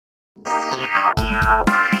Welcome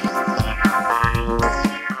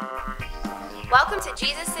to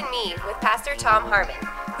Jesus and Me with Pastor Tom Harmon,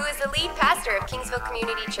 who is the lead pastor of Kingsville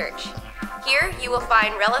Community Church. Here you will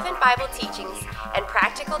find relevant Bible teachings and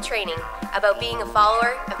practical training about being a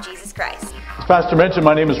follower of Jesus Christ. As Pastor mentioned,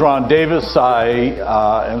 my name is Ron Davis. I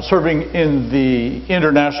am serving in the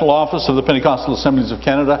international office of the Pentecostal Assemblies of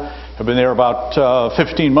Canada. I've been there about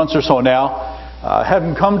 15 months or so now.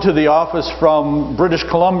 Having come to the office from British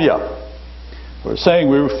Columbia. We're saying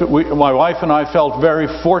my wife and I felt very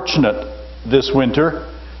fortunate this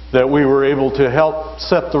winter that we were able to help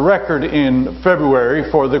set the record in February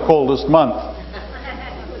for the coldest month.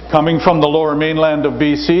 Coming from the lower mainland of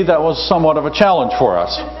BC, that was somewhat of a challenge for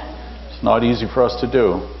us. It's not easy for us to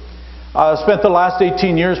do. I spent the last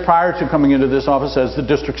 18 years prior to coming into this office as the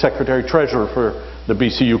District Secretary Treasurer for the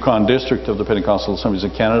BC Yukon District of the Pentecostal Assemblies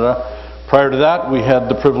of Canada. Prior to that, we had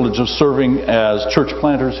the privilege of serving as church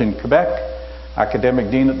planters in Quebec, academic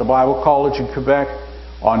dean at the Bible College in Quebec,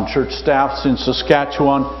 on church staffs in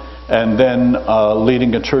Saskatchewan, and then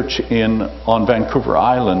leading a church on Vancouver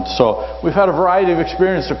Island. So we've had a variety of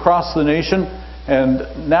experience across the nation,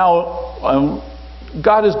 and now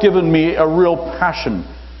God has given me a real passion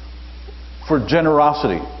for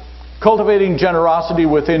generosity. Cultivating generosity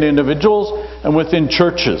within individuals and within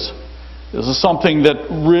churches. This is something that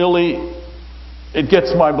really, it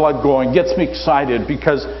gets my blood going, gets me excited,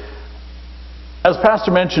 because as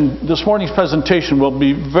Pastor mentioned, this morning's presentation will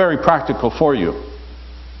be very practical for you.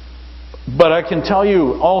 But I can tell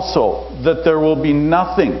you also that there will be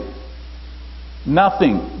nothing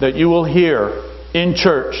that you will hear in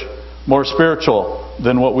church more spiritual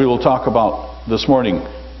than what we will talk about this morning.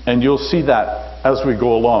 And you'll see that as we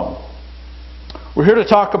go along. We're here to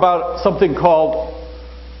talk about something called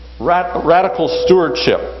radical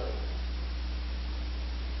stewardship.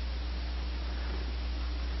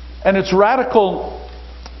 And it's radical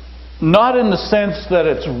not in the sense that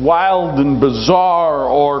it's wild and bizarre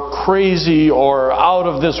or crazy or out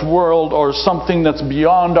of this world or something that's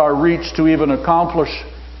beyond our reach to even accomplish.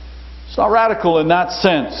 It's not radical in that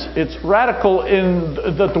sense. It's radical in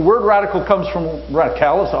that the word radical comes from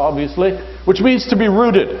radicalis, obviously, which means to be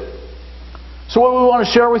rooted. So what we want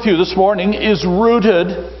to share with you this morning is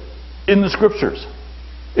rooted in the Scriptures.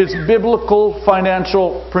 It's biblical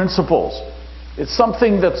financial principles. It's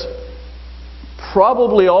something that's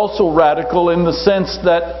probably also radical in the sense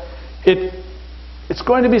that it's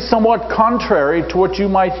going to be somewhat contrary to what you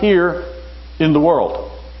might hear in the world.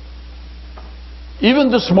 Even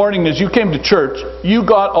this morning as you came to church, you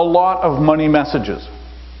got a lot of money messages.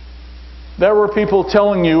 There were people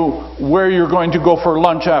telling you where you're going to go for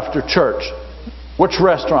lunch after church, which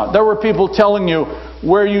restaurant. There were people telling you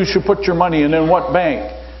where you should put your money and in what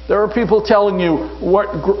bank. There were people telling you what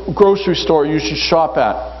grocery store you should shop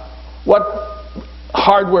at, what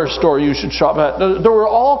hardware store you should shop at. There were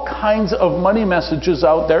all kinds of money messages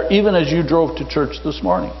out there, even as you drove to church this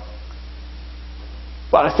morning.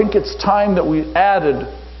 But I think it's time that we added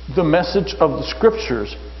the message of the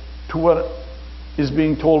Scriptures to what is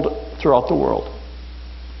being told throughout the world.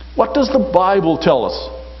 What does the Bible tell us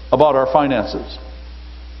about our finances?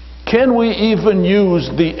 Can we even use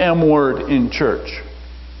the M word in church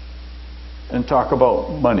and talk about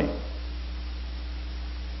money?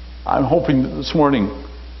 I'm hoping that this morning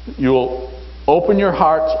you'll open your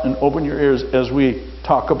hearts and open your ears as we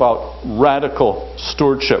talk about radical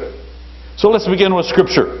stewardship. So let's begin with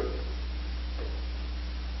Scripture.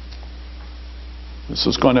 This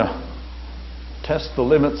is going to test the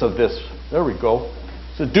limits of this. There we go.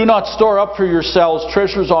 So do not store up for yourselves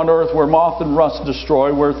treasures on earth where moth and rust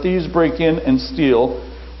destroy, where thieves break in and steal,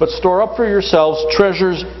 but store up for yourselves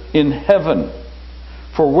treasures in heaven.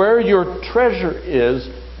 For where your treasure is,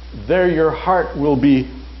 there your heart will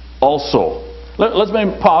be also. Let's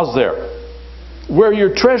maybe pause there. Where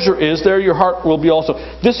your treasure is, there your heart will be also.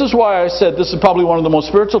 This is why I said this is probably one of the most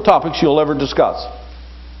spiritual topics you'll ever discuss.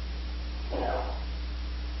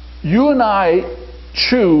 You and I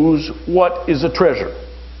choose what is a treasure.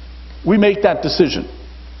 We make that decision.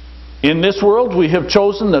 In this world, we have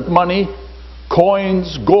chosen that money,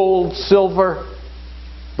 coins, gold, silver,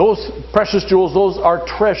 those precious jewels, those are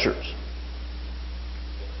treasures.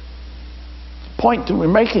 The point that we're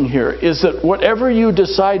making here is that whatever you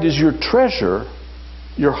decide is your treasure,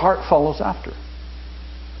 your heart follows after.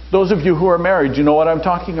 Those of you who are married, you know what I'm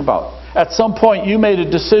talking about. At some point you made a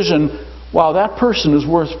decision, wow, that person is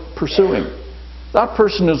worth pursuing. That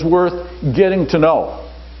person is worth getting to know.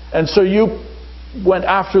 And so you went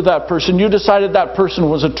after that person. You decided that person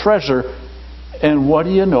was a treasure. And what do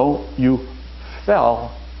you know? You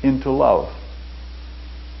fell into love.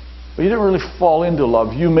 But you didn't really fall into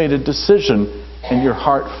love. You made a decision and your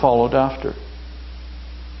heart followed after.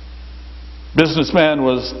 Businessman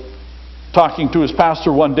was talking to his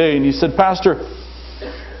pastor one day and he said, "Pastor,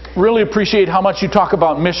 really appreciate how much you talk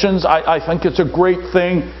about missions. I think it's a great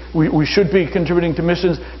thing. We should be contributing to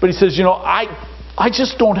missions." But he says, I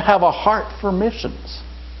just don't have a heart for missions.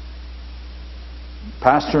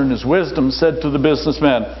 Pastor in his wisdom said to the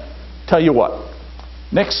businessman, "Tell you what,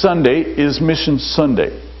 next Sunday is Missions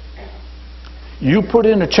Sunday. You put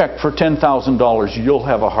in a check for $10,000, you'll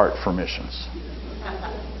have a heart for missions.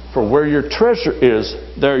 For where your treasure is,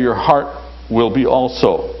 there your heart will be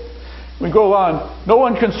also." We go on. No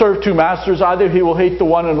one can serve two masters. Either he will hate the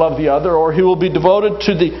one and love the other, or he will be devoted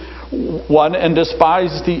to the one and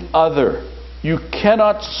despise the other. You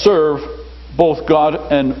cannot serve both God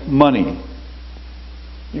and money.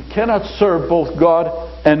 You cannot serve both God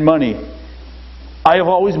and money. I have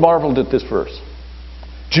always marveled at this verse.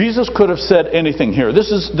 Jesus could have said anything here.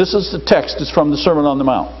 This is the text. It's from the Sermon on the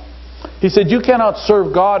Mount. He said, you cannot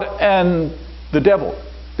serve God and the devil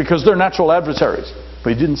because they're natural adversaries.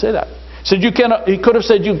 But he didn't say that. He said he could have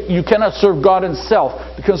said you cannot serve God and self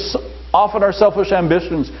because often our selfish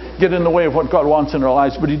ambitions get in the way of what God wants in our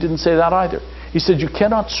lives. But he didn't say that either. He said you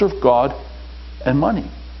cannot serve God and money.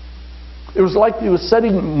 It was like he was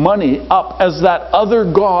setting money up as that other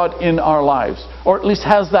God in our lives, or at least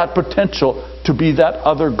has that potential to be that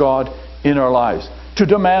other God in our lives, to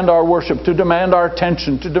demand our worship, to demand our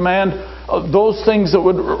attention, to demand those things that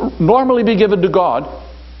would normally be given to God,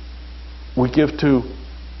 we give to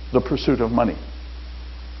the pursuit of money.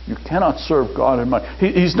 You cannot serve God and money.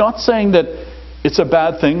 He's not saying that it's a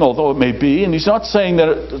bad thing, although it may be, and he's not saying that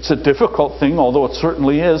it's a difficult thing, although it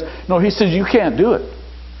certainly is. No, he says you can't do it.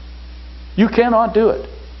 You cannot do it.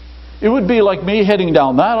 It would be like me heading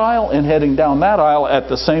down that aisle and heading down that aisle at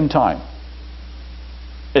the same time.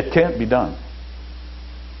 It can't be done.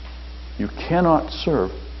 You cannot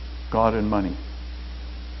serve God and money.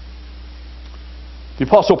 The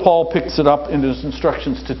Apostle Paul picks it up in his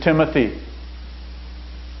instructions to Timothy.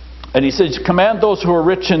 And he says, command those who are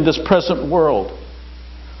rich in this present world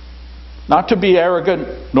not to be arrogant,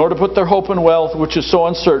 nor to put their hope in wealth, which is so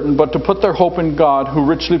uncertain, but to put their hope in God, who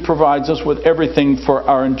richly provides us with everything for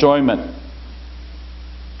our enjoyment.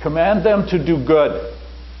 Command them to do good.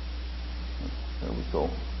 There we go.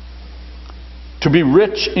 To be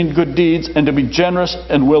rich in good deeds and to be generous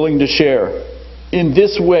and willing to share. In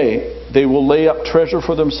this way, they will lay up treasure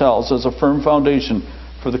for themselves as a firm foundation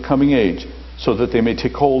for the coming age, so that they may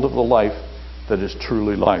take hold of the life that is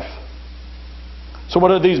truly life. So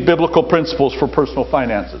what are these biblical principles for personal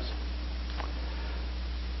finances?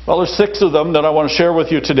 Well, there's 6 of them that I want to share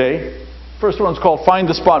with you today. First one's called Find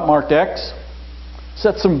the Spot Marked X.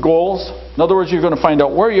 Set some goals. In other words, you're going to find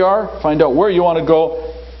out where you are, find out where you want to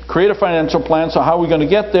go, create a financial plan. So how are we going to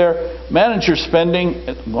get there? Manage your spending.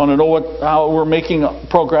 Want to know how we're making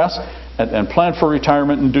progress, and plan for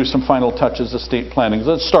retirement and do some final touches, estate planning.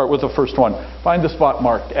 Let's start with the first one. Find the spot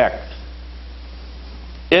marked X.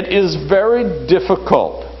 It is very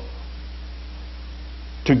difficult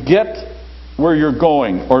to get where you're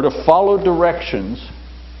going or to follow directions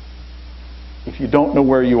if you don't know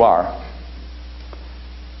where you are.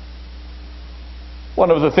 One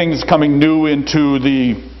of the things coming new into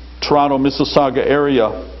the Toronto, Mississauga area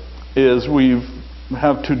is we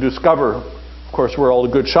have to discover, of course, where all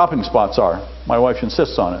the good shopping spots are. My wife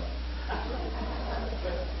insists on it.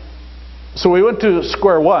 So we went to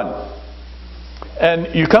Square One.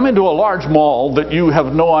 And you come into a large mall that you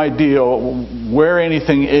have no idea where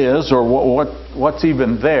anything is or what's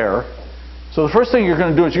even there. So the first thing you're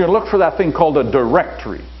going to do is you're going to look for that thing called a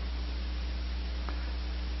directory.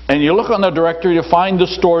 And you look on the directory to find the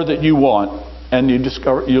store that you want. And you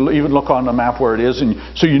even look on the map where it is. And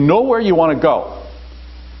so you know where you want to go.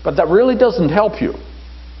 But that really doesn't help you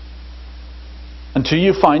until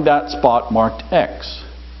you find that spot marked X.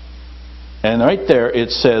 And right there it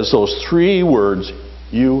says those 3 words,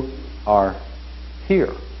 you are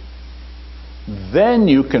here. Then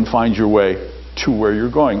you can find your way to where you're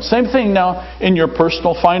going. Same thing now in your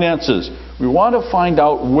personal finances. We want to find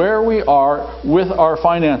out where we are with our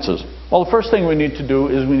finances. Well, the first thing we need to do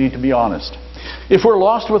is we need to be honest. If we're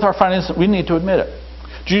lost with our finances, we need to admit it.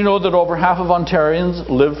 Do you know that over half of Ontarians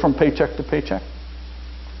live from paycheck to paycheck?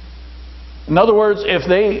 In other words, if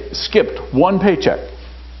they skipped one paycheck,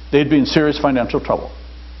 they'd be in serious financial trouble.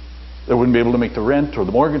 They wouldn't be able to make the rent or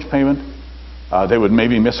the mortgage payment. They would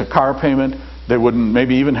maybe miss a car payment. They wouldn't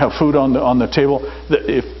maybe even have food on the table.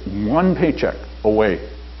 If one paycheck away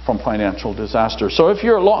from financial disaster. So if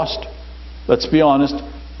you're lost, let's be honest,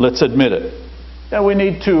 let's admit it. And we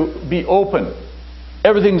need to be open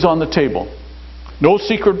Everything's on the table. No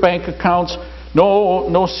secret bank accounts,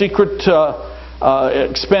 no secret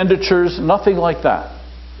expenditures, nothing like that.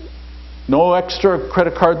 No extra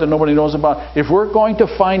credit card that nobody knows about. If we're going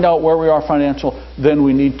to find out where we are financial, then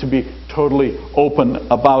we need to be totally open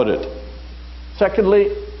about it.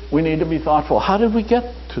 Secondly, we need to be thoughtful. How did we get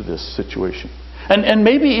to this situation? And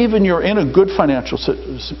maybe even you're in a good financial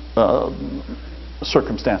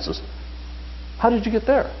circumstances. How did you get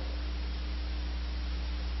there?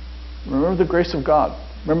 Remember the grace of God.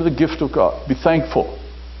 Remember the gift of God. Be thankful.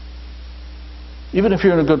 Even if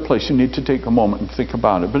you're in a good place, you need to take a moment and think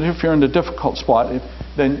about it. But if you're in a difficult spot,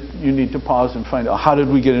 then you need to pause and find out, how did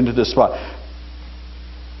we get into this spot?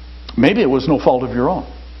 Maybe it was no fault of your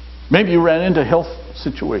own. Maybe you ran into a health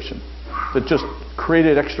situation that just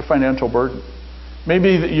created extra financial burden.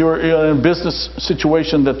 Maybe you're in a business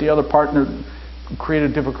situation that the other partner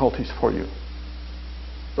created difficulties for you.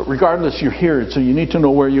 But regardless, you're here, so you need to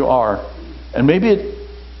know where you are. And maybe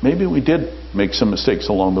we did make some mistakes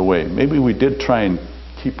along the way. Maybe we did try and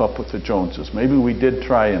keep up with the Joneses. Maybe we did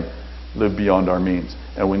try and live beyond our means,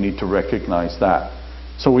 and we need to recognize that.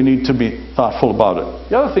 So we need to be thoughtful about it.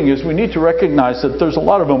 The other thing is we need to recognize that there's a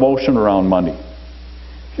lot of emotion around money.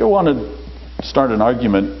 If you want to start an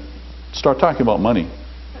argument, start talking about money.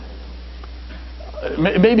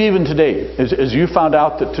 Maybe even today, as you found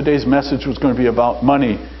out that today's message was going to be about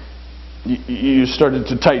money, you started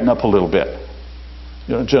to tighten up a little bit.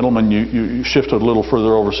 You know, gentlemen, you shifted a little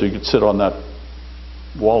further over so you could sit on that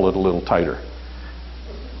wallet a little tighter.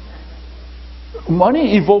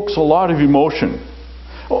 Money evokes a lot of emotion.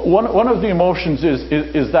 One of the emotions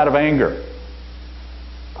is that of anger.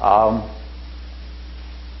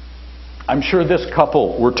 I'm sure this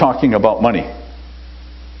couple were talking about money.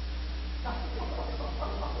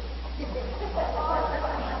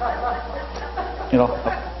 You know,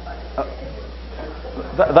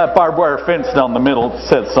 that barbed wire fence down the middle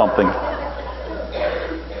said something.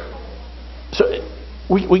 So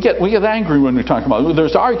we get angry when we talk about it.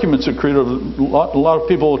 There's arguments that create a lot of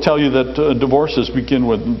people will tell you that divorces begin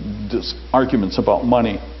with arguments about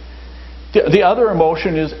money. The other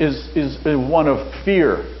emotion is one of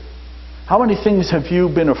fear. How many things have you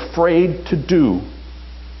been afraid to do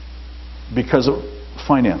because of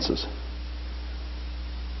finances?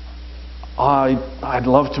 I'd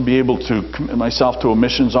love to be able to commit myself to a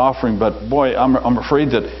missions offering, but boy, I'm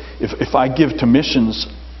afraid that if I give to missions,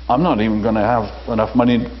 I'm not even going to have enough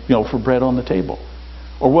money, for bread on the table.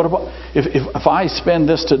 Or what about if I spend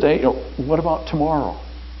this today? What about tomorrow?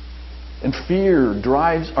 And fear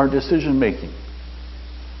drives our decision making.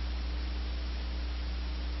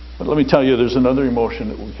 But let me tell you, there's another emotion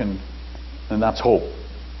that we can, and that's hope.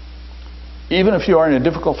 Even if you are in a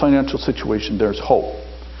difficult financial situation, there's hope.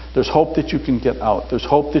 There's hope that you can get out. There's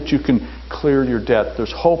hope that you can clear your debt.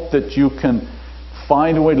 There's hope that you can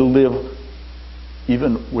find a way to live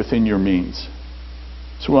even within your means.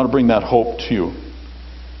 So we want to bring that hope to you.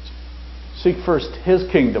 Seek first His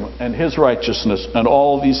kingdom and His righteousness, and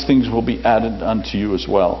all these things will be added unto you as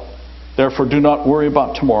well. Therefore do not worry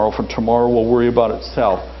about tomorrow, for tomorrow will worry about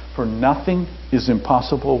itself. For nothing is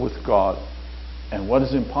impossible with God, and what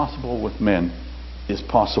is impossible with men is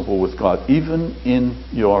possible with God, even in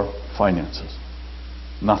your finances.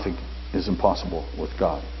 Nothing is impossible with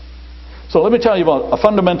God. So let me tell you about a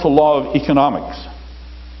fundamental law of economics.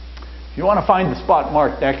 If you want to find the spot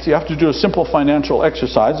marked X, you have to do a simple financial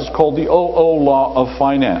exercise. It's called the O law of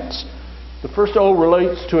finance. The first O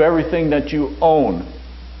relates to everything that you own.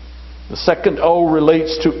 The second O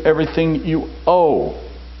relates to everything you owe.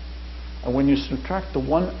 And when you subtract the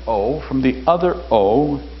one O from the other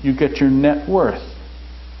O, you get your net worth.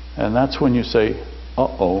 And that's when you say,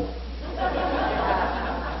 uh-oh.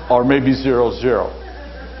 Or maybe 0, 0.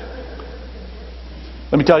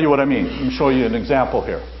 Let me tell you what I mean. Let me show you an example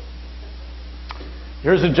here.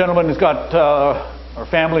 Here's a gentleman who's got a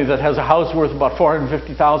family that has a house worth about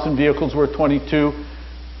 $450,000, vehicles worth $22,000,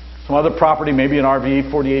 some other property, maybe an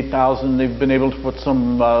RV, $48,000. They've been able to put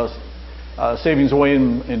some savings away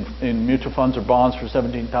in mutual funds or bonds for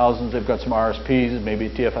 $17,000. They've got some RSPs, maybe a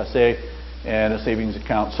TFSA, and a savings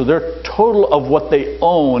account. So their total of what they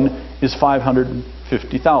own is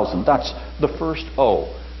 $550,000. That's the first O.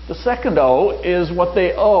 The second O is what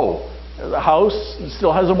they owe. The house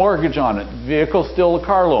still has a mortgage on it. Vehicle still a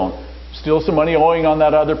car loan. Still some money owing on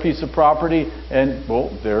that other piece of property. And, well,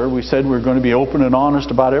 there we said we're going to be open and honest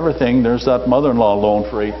about everything. There's that mother-in-law loan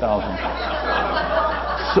for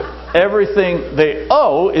 $8,000. So everything they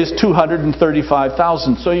owe is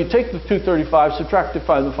 $235,000. So you take the $235,000, subtract it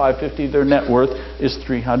by the $550,000, their net worth is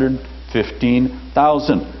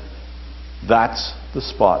 $315,000. That's the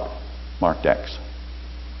spot marked X.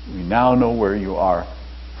 We now know where you are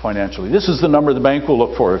financially. This is the number the bank will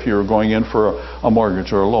look for if you're going in for a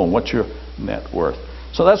mortgage or a loan. What's your net worth?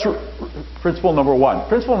 So that's principle number one.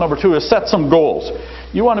 Principle number two is set some goals.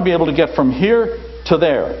 You want to be able to get from here to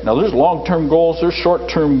there. Now there's long-term goals, there's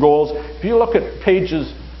short-term goals. If you look at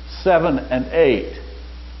pages 7 and 8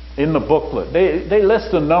 in the booklet, they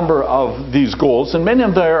list a number of these goals, and many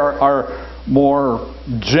of them are more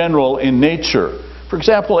general in nature. For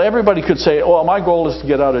example, everybody could say, oh, my goal is to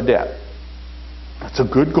get out of debt. That's a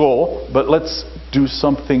good goal, but let's do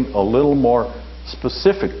something a little more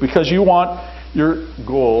specific, because you want your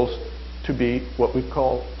goals to be what we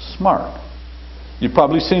call SMART. You've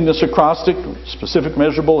probably seen this acrostic: specific,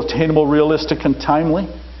 measurable, attainable, realistic, and timely.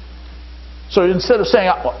 So instead of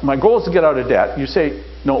saying, my goal is to get out of debt, you say,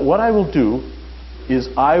 no, what I will do is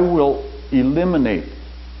I will eliminate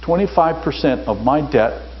 25% of my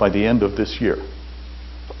debt by the end of this year.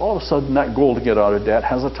 All of a sudden, that goal to get out of debt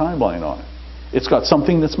has a timeline on it. It's got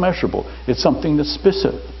something that's measurable. It's something that's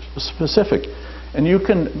specific. And you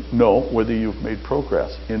can know whether you've made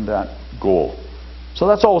progress in that goal. So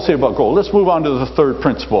that's all we'll say about goal. Let's move on to the third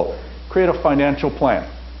principle. Create a financial plan.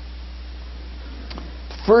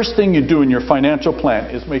 The first thing you do in your financial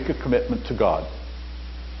plan is make a commitment to God.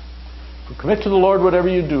 Commit to the Lord whatever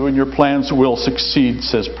you do, and your plans will succeed,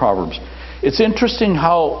 says Proverbs. It's interesting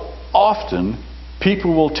how often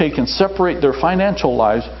people will take and separate their financial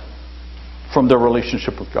lives from their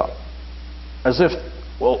relationship with God. As if,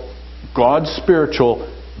 well, God's spiritual,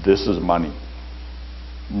 this is money.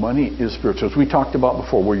 Money is spiritual. As we talked about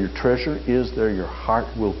before, where your treasure is, there your heart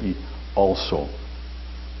will be also.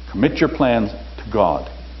 Commit your plans to God.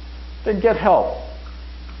 Then get help.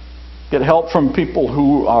 Get help from people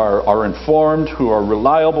who are informed, who are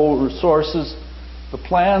reliable resources. The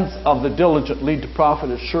plans of the diligent lead to profit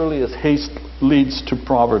as surely as haste leads to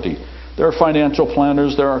poverty. There are financial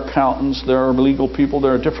planners, there are accountants, there are legal people,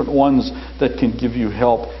 there are different ones that can give you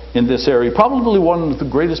help in this area. Probably one of the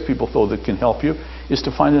greatest people, though, that can help you is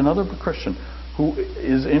to find another Christian who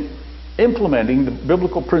is implementing the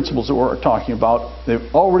biblical principles that we're talking about.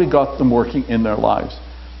 They've already got them working in their lives.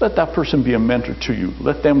 Let that person be a mentor to you.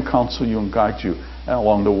 Let them counsel you and guide you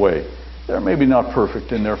along the way. They're maybe not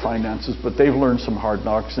perfect in their finances, but they've learned some hard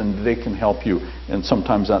knocks and they can help you. And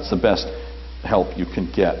sometimes that's the best help you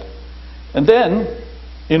can get. And then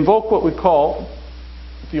invoke what we call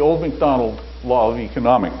the old MacDonald law of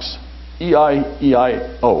economics.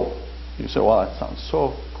 E-I-E-I-O. You say, well, that sounds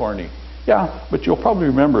so corny. Yeah, but you'll probably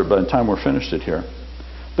remember it by the time we're finished it here.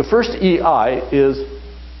 The first E-I is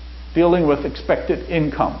dealing with expected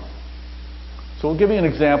income. So we'll give you an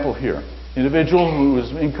example here. Individual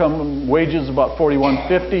whose income, wages about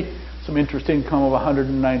 $41.50, some interest income of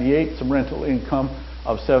 $198, some rental income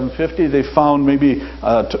of $750. They found maybe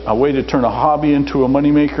a way to turn a hobby into a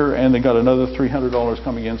moneymaker, and they got another $300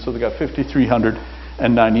 coming in, so they got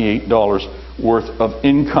 $5,398 worth of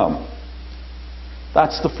income.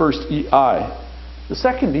 That's the first EI. The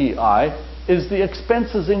second EI is the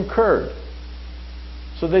expenses incurred.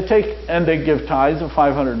 So they take and they give tithes of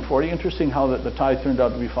 $540. Interesting how that the tithe turned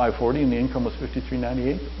out to be $540 and the income was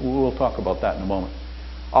 $5,398. We'll talk about that in a moment.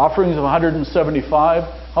 Offerings of $175.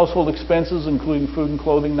 Household expenses, including food and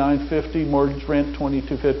clothing, $950. Mortgage rent,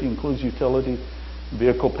 $2,250, includes utility,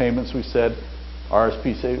 vehicle payments, we said.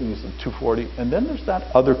 RSP savings of $240. And then there's that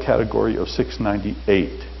other category of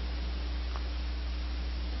 $698.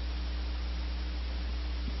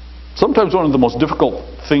 Sometimes one of the most difficult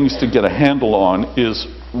things to get a handle on is,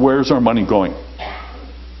 where's our money going?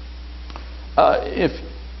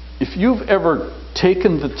 If you've ever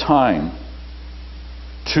taken the time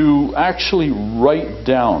to actually write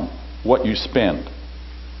down what you spend,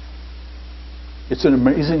 it's an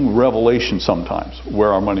amazing revelation sometimes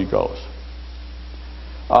where our money goes.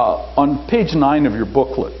 On page 9 of your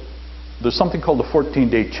booklet, there's something called the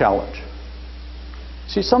 14-day challenge.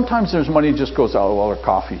 See, sometimes there's money just goes out, well,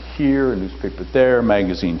 coffee here, a newspaper there,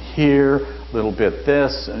 magazine here, a little bit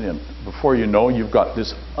this, and before you know, you've got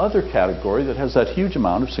this other category that has that huge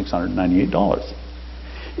amount of $698.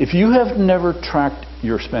 If you have never tracked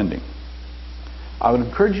your spending, I would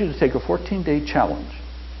encourage you to take a 14-day challenge.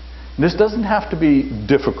 And this doesn't have to be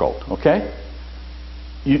difficult, okay?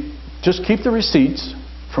 You just keep the receipts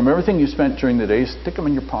from everything you spent during the day, stick them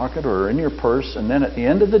in your pocket or in your purse, and then at the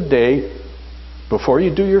end of the day, before you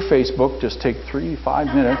do your Facebook, just take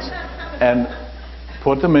 3-5 minutes and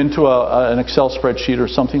put them into an Excel spreadsheet or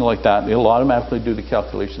something like that. It'll automatically do the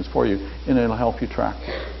calculations for you, and it'll help you track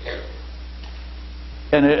it.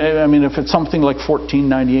 And I mean, if it's something like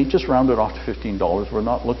 $14.98, just round it off to $15. We're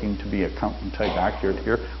not looking to be accountant type accurate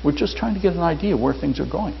here. We're just trying to get an idea where things are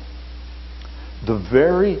going. The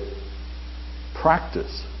very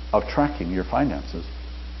practice of tracking your finances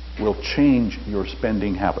will change your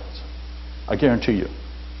spending habits. I guarantee you.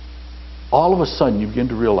 All of a sudden you begin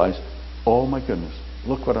to realize, oh my goodness,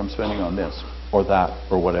 look what I'm spending on this or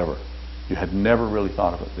that or whatever. You had never really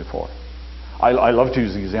thought of it before. I love to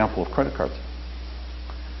use the example of credit cards.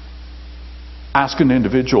 Ask an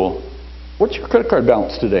individual, what's your credit card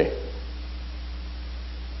balance today?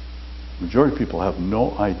 The majority of people have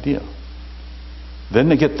no idea. Then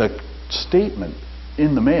they get the statement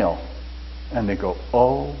in the mail and they go,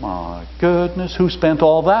 oh my goodness, who spent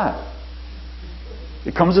all that?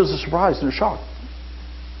 It comes as a surprise. They're shocked.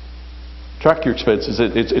 Track your expenses.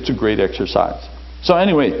 It's a great exercise. So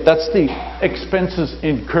anyway, that's the expenses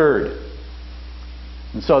incurred.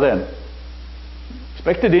 And so then,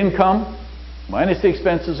 expected income minus the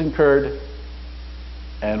expenses incurred,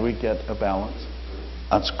 and we get a balance.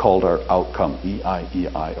 That's called our outcome,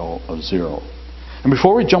 E-I-E-I-O, of 0. And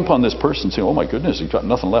before we jump on this person saying, oh my goodness, he's got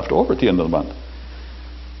nothing left over at the end of the month.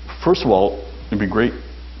 First of all, it'd be great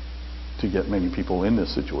to get many people in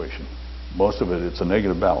this situation. Most of it's a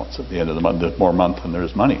negative balance at the end of the month. There's more month than there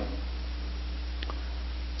is money.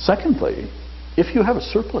 Secondly, if you have a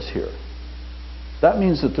surplus here, that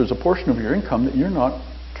means that there's a portion of your income that you're not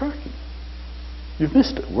tracking. You've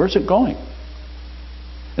missed it. Where's it going?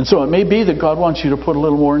 And so it may be that God wants you to put a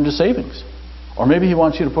little more into savings. Or maybe He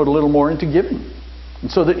wants you to put a little more into giving.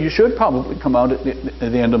 And so that you should probably come out at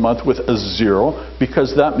the end of the month with a 0,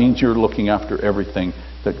 because that means you're looking after everything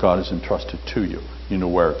that God has entrusted to you. You know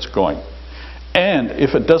where it's going. And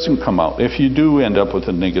if it doesn't come out, if you do end up with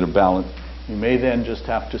a negative balance, you may then just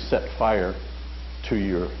have to set fire to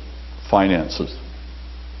your finances.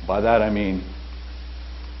 By that I mean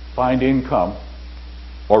find income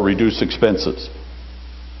or reduce expenses.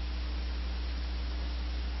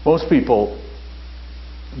 Most people,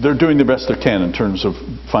 they're doing the best they can in terms of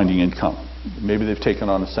finding income. Maybe they've taken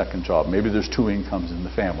on a second job. Maybe there's 2 incomes in the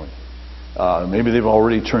family. Maybe they've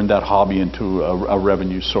already turned that hobby into a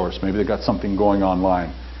revenue source. Maybe they've got something going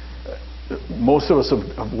online. Most of us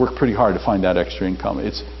have worked pretty hard to find that extra income.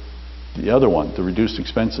 It's the other one, the reduced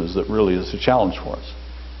expenses, that really is a challenge for us.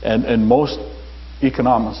 And most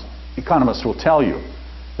economists will tell you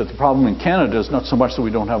that the problem in Canada is not so much that we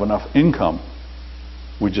don't have enough income,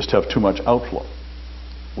 we just have too much outflow.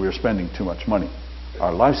 We are spending too much money.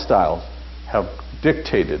 Our lifestyles have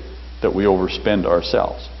dictated that we overspend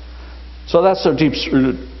ourselves. So that's our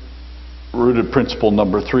deep-rooted principle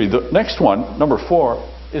number 3. The next one, number 4,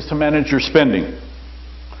 is to manage your spending.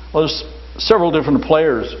 Well, there's several different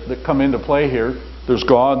players that come into play here. There's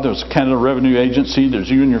God, there's Canada Revenue Agency, there's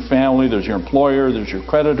you and your family, there's your employer, there's your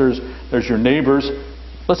creditors, there's your neighbors.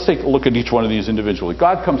 Let's take a look at each one of these individually.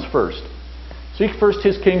 God comes first. Seek first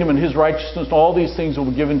His kingdom and His righteousness, and all these things will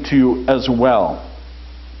be given to you as well.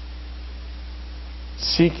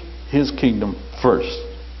 Seek His kingdom first.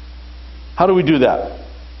 How do we do that?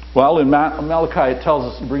 Well, in Malachi it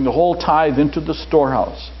tells us to bring the whole tithe into the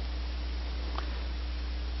storehouse.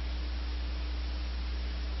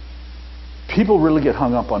 People really get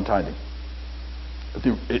hung up on tithing.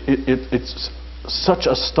 It's such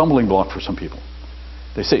a stumbling block for some people.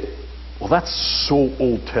 They say, well, that's so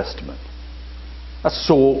Old Testament. That's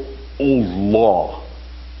so old law.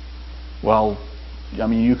 Well, I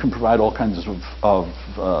mean, you can provide all kinds of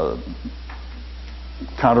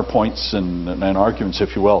counterpoints and arguments,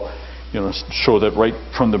 if you will, show that right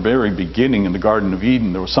from the very beginning in the Garden of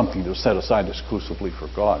Eden there was something that was set aside exclusively for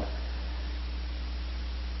God.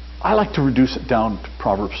 I like to reduce it down to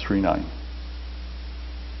Proverbs 3:9.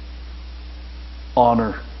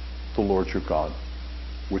 Honor the Lord your God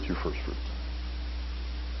with your first fruits.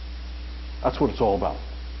 That's what it's all about.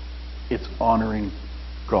 It's honoring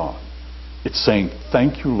God. It's saying,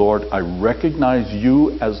 thank you, Lord. I recognize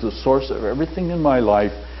you as the source of everything in my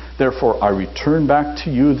life. Therefore, I return back to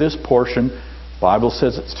you this portion. The Bible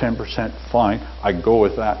says it's 10%. Fine. I go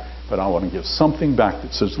with that. But I want to give something back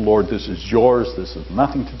that says, Lord, this is yours. This has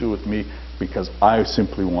nothing to do with me, because I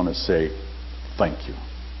simply want to say, thank you.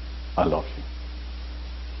 I love you.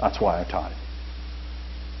 That's why I tithe.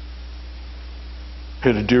 I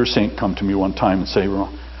had a dear saint come to me one time and say,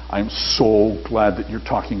 well, I'm so glad that you're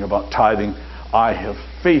talking about tithing. I have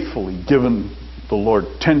faithfully given the Lord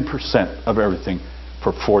 10% of everything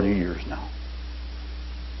for 40 years now.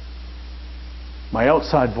 My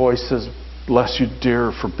outside voice says, bless you,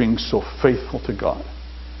 dear, for being so faithful to God.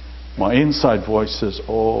 My inside voice says,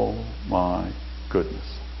 oh my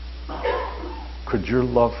goodness. Could your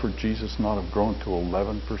love for Jesus not have grown to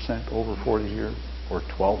 11% over 40 years or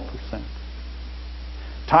 12%?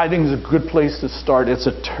 Tithing is a good place to start. It's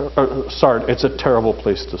a terrible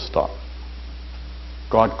place to stop.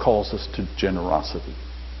 God calls us to generosity.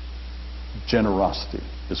 Generosity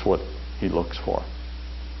is what He looks for.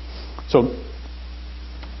 So,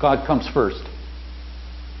 God comes first.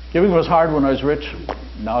 Giving was hard when I was rich.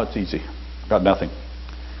 Now it's easy. Got nothing.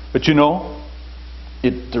 But you know,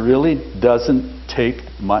 it really doesn't take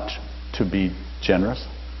much to be generous.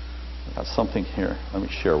 I've got something here. Let me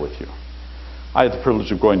share with you. I had the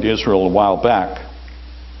privilege of going to Israel a while back.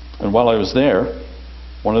 And while I was there,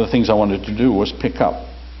 one of the things I wanted to do was pick up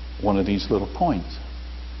one of these little coins.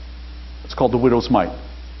 It's called the widow's mite.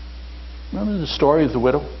 Remember the story of the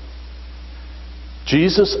widow?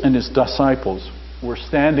 Jesus and His disciples were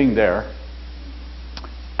standing there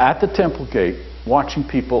at the temple gate watching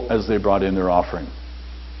people as they brought in their offering.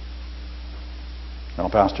 Now,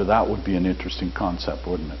 Pastor, that would be an interesting concept,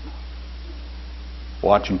 wouldn't it?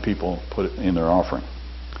 Watching people put it in their offering.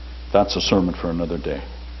 That's a sermon for another day.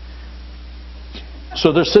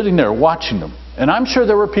 So they're sitting there watching them. And I'm sure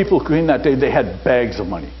there were people who in that day, they had bags of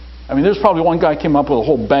money. I mean, there's probably one guy came up with a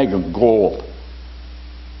whole bag of gold.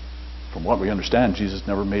 From what we understand, Jesus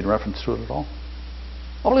never made reference to it at all.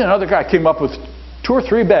 Probably another guy came up with 2 or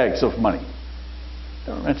 3 bags of money.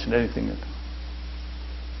 Never mentioned anything.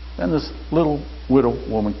 Then this little widow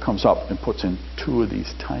woman comes up and puts in 2 of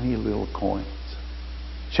these tiny little coins.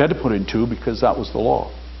 She had to put in 2 because that was the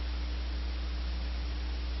law.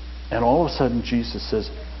 And all of a sudden Jesus says,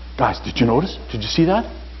 guys, did you notice? Did you see that?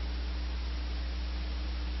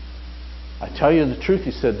 I tell you the truth,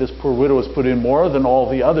 He said, this poor widow has put in more than all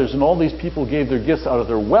the others, and all these people gave their gifts out of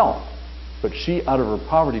their wealth. But she, out of her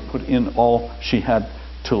poverty, put in all she had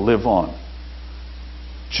to live on.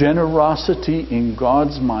 Generosity in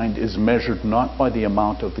God's mind is measured not by the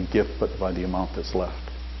amount of the gift, but by the amount that's left.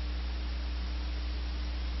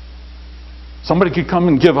 Somebody could come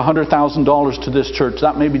and give $100,000 to this church.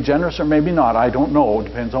 That may be generous or maybe not. I don't know. It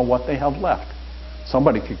depends on what they have left.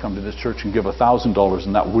 Somebody could come to this church and give $1,000,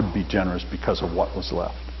 and that would be generous because of what was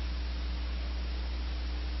left.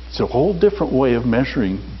 It's a whole different way of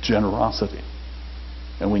measuring generosity.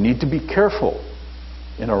 And we need to be careful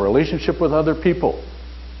in our relationship with other people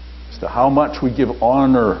as to how much we give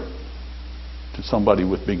honor to somebody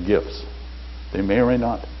with big gifts. They may or may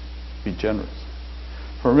not be generous.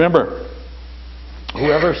 Remember,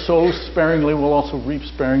 whoever sows sparingly will also reap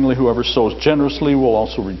sparingly. Whoever sows generously will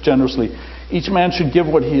also reap generously. Each man should give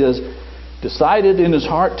what he has decided in his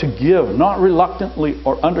heart to give, not reluctantly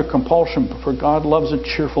or under compulsion, for God loves a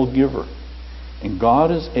cheerful giver. And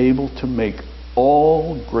God is able to make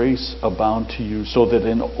all grace abound to you, so that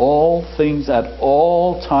in all things, at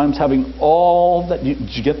all times, having all that you... Did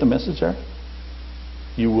you get the message there?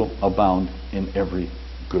 You will abound in every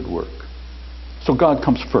good work. So God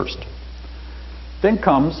comes first. Then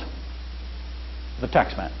comes the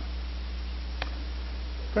tax man.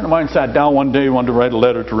 A friend of mine sat down one day, wanted to write a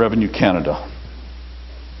letter to Revenue Canada.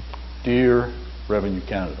 Dear Revenue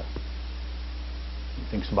Canada.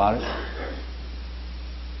 He thinks about it.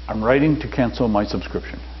 I'm writing to cancel my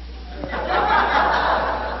subscription.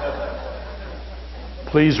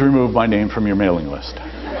 Please remove my name from your mailing list.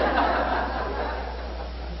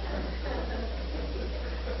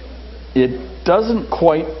 It doesn't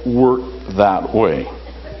quite work that way.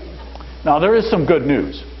 Now, there is some good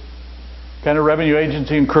news. Canada Revenue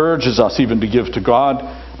Agency encourages us even to give to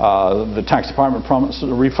God. The tax department promises a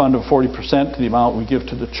refund of 40% to the amount we give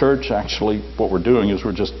to the church. Actually, what we're doing is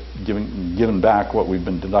we're just giving back what we've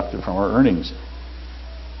been deducted from our earnings.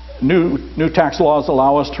 New tax laws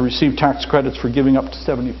allow us to receive tax credits for giving up to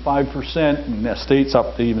 75%, and estates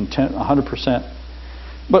up to even 100%.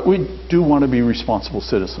 But we do want to be responsible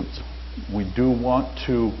citizens. We do want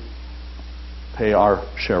to pay our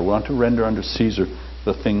share. We want to render unto Caesar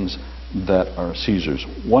the things that are Caesar's.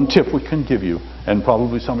 One tip we can give you, and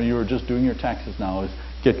probably some of you are just doing your taxes now, is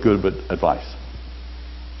get good advice.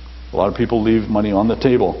 A lot of people leave money on the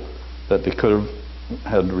table that they could have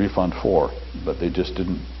had a refund for, but they just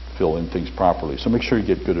didn't fill in things properly. So make sure you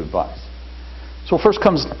get good advice. So first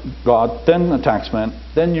comes God, then the taxman,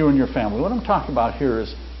 then you and your family. What I'm talking about here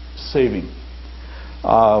is saving.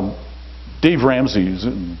 Dave Ramsey, who's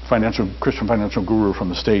a Christian financial guru from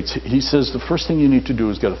the States, he says the first thing you need to do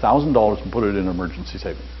is get $1,000 and put it in emergency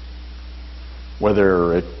savings.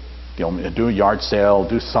 Whether do a yard sale,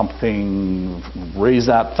 do something, raise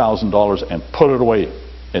that $1,000 and put it away.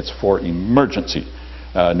 It's for emergency.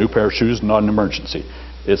 New pair of shoes, not an emergency.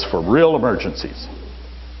 It's for real emergencies.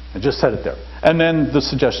 And just set it there. And then the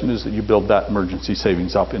suggestion is that you build that emergency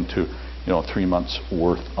savings up into 3 months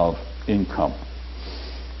worth of income.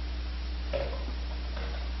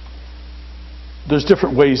 There's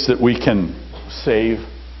different ways that we can save.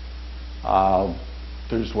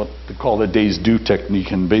 there's what they call the days due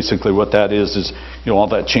technique, and basically what that is all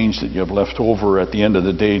that change that you have left over at the end of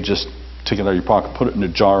the day, just take it out of your pocket, put it in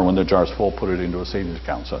a jar. When the jar's full, put it into a savings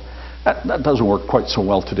account. So that doesn't work quite so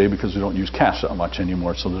well today because we don't use cash that much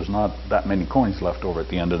anymore, so there's not that many coins left over at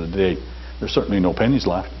the end of the day. There's certainly no pennies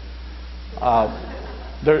left.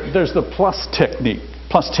 There's the plus technique,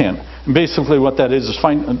 plus 10. And basically what that is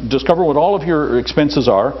discover what all of your expenses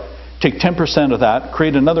are, take 10% of that,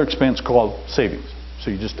 create another expense called savings. So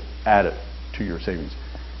you just add it to your savings.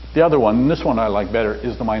 The other one, and this one I like better,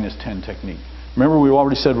 is the minus 10 technique. Remember, we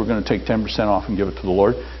already said we're going to take 10% off and give it to the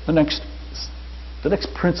Lord. The next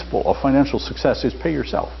principle of financial success is pay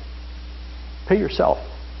yourself. Pay yourself.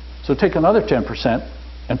 So take another 10%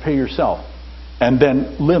 and pay yourself. And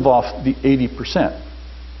then live off the 80%.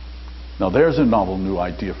 Now there's a novel new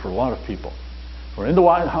idea for a lot of people.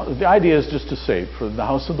 The idea is just to save. For the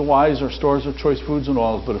house of the wise are stores of choice foods and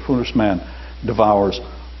oils, but a foolish man devours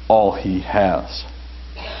all he has.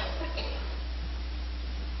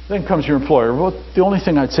 Then comes your employer. Well, the only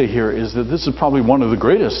thing I'd say here is that this is probably one of the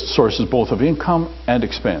greatest sources both of income and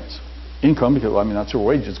expense. Income, because that's where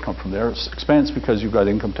wages come from there. Expense, because you've got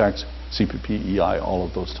income tax, CPP, EI, all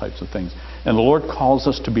of those types of things. And the Lord calls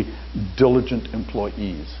us to be diligent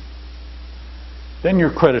employees. Then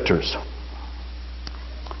your creditors.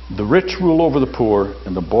 The rich rule over the poor,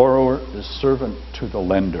 and the borrower is servant to the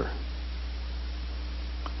lender.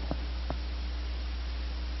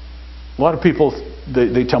 A lot of people,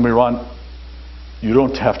 they tell me, Ron, you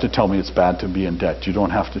don't have to tell me it's bad to be in debt. You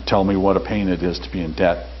don't have to tell me what a pain it is to be in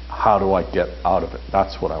debt. How do I get out of it?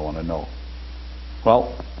 That's what I want to know.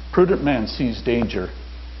 Well, prudent man sees danger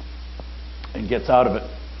and gets out of it.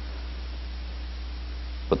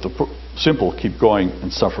 But the simple keep going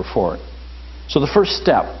and suffer for it. So the first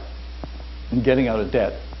step in getting out of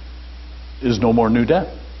debt is no more new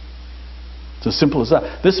debt. It's as simple as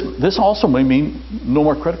that. This also may mean no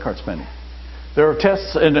more credit card spending. There are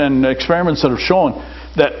tests and experiments that have shown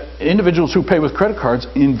that individuals who pay with credit cards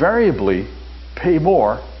invariably pay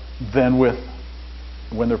more than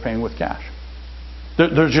when they're paying with cash.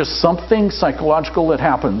 There's just something psychological that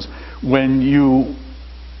happens when you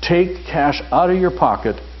take cash out of your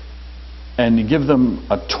pocket and you give them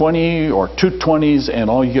a 20 or 2 20s, and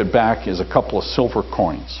all you get back is a couple of silver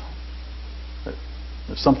coins.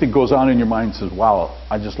 If something goes on in your mind and says, wow,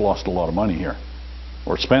 I just lost a lot of money here,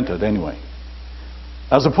 or spent it anyway.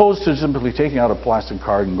 As opposed to simply taking out a plastic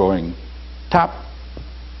card and going, tap.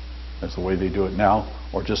 That's the way they do it now,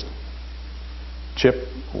 or just chip,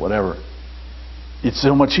 whatever. It's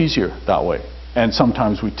so much easier that way. And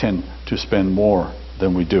sometimes we tend to spend more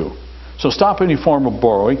than we do. So stop any form of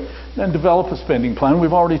borrowing, then develop a spending plan.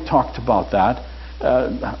 We've already talked about that,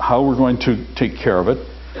 how we're going to take care of it.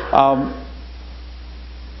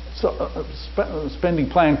 So a spending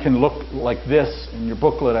plan can look like this. In your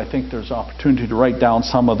booklet, I think there's opportunity to write down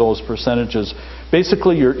some of those percentages.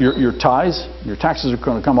 Basically, your taxes are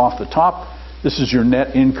going to come off the top. This is your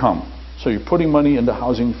net income. So you're putting money into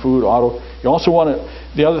housing, food, auto. You also want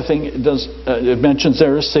to, the other thing it mentions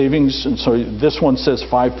there is savings. And so this one says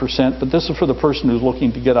 5%, but this is for the person who's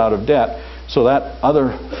looking to get out of debt. So that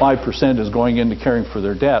other 5% is going into caring for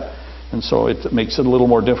their debt. And so it makes it a little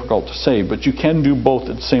more difficult to save. But you can do both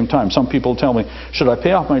at the same time. Some people tell me, should I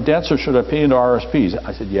pay off my debts or should I pay into RSPs?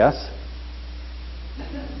 I said, yes.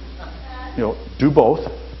 Do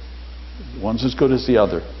both. One's as good as the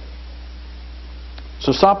other.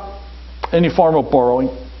 So stop any form of borrowing.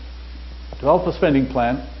 Develop a spending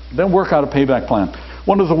plan. Then work out a payback plan.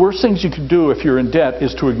 One of the worst things you can do if you're in debt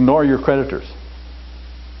is to ignore your creditors.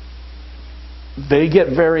 They get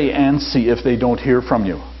very antsy if they don't hear from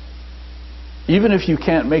you. Even if you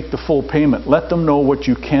can't make the full payment, let them know what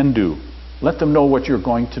you can do. Let them know what you're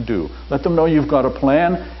going to do. Let them know you've got a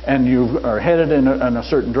plan and you are headed in a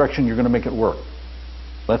certain direction. You're going to make it work.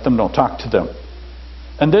 Let them know. Talk to them.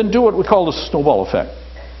 And then do what we call the snowball effect.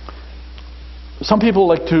 Some people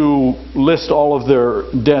like to list all of their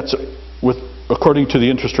debts according to the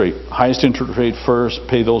interest rate. Highest interest rate first,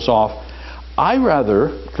 pay those off. I rather,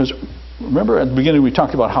 because remember at the beginning we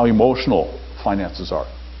talked about how emotional finances are.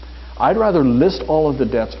 I'd rather list all of the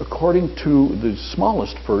debts according to the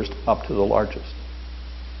smallest first up to the largest.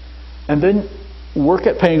 And then work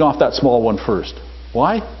at paying off that small one first.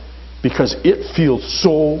 Why? Because it feels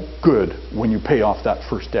so good when you pay off that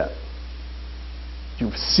first debt.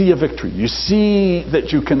 You see a victory. You see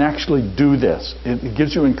that you can actually do this. It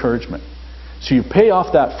gives you encouragement. So you pay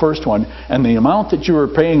off that first one, and the amount that you were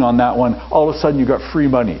paying on that one, all of a sudden you got free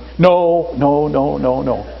money. No.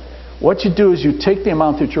 What you do is you take the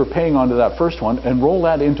amount that you're paying onto that first one and roll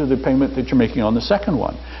that into the payment that you're making on the second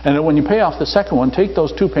one. And then when you pay off the second one, take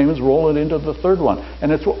those 2 payments, roll it into the third one.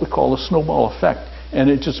 And it's what we call a snowball effect. And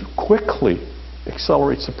it just quickly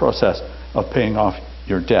accelerates the process of paying off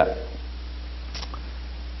your debt.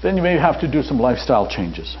 Then you may have to do some lifestyle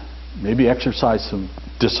changes. Maybe exercise some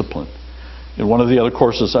discipline. In one of the other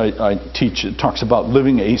courses I teach, it talks about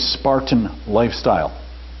living a Spartan lifestyle.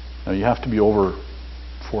 Now you have to be over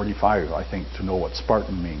 45, I think, to know what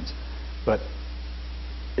Spartan means. But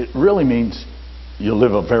it really means you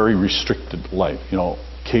live a very restricted life. You know,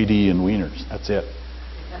 KD and wieners, that's it.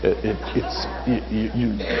 It's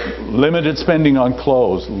limited spending on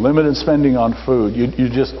clothes, limited spending on food. You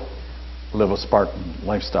just live a Spartan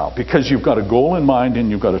lifestyle because you've got a goal in mind and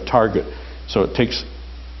you've got a target. So it takes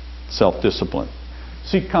self-discipline.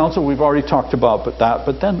 Seek counsel, we've already talked about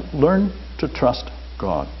but then learn to trust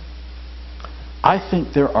God. I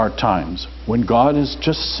think there are times when God is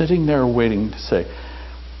just sitting there waiting to say,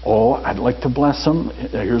 oh, I'd like to bless him.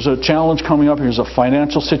 Here's a challenge coming up. Here's a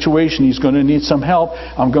financial situation. He's going to need some help.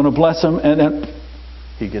 I'm going to bless him. And then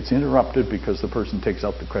he gets interrupted because the person takes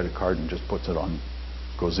out the credit card and just puts it on,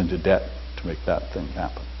 goes into debt to make that thing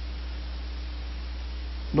happen.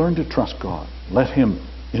 Learn to trust God. Let him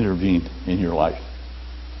intervene in your life.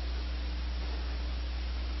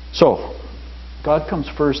 So, God comes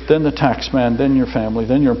first, then the taxman, then your family,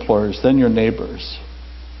 then your employers, then your neighbors,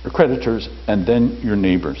 your creditors, and then your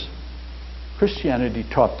neighbors. Christianity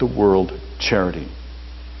taught the world charity.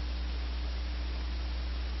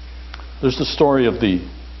 There's the story of the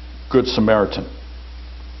Good Samaritan.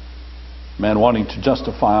 A man wanting to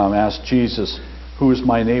justify him asked Jesus, who is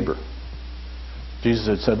my neighbor? Jesus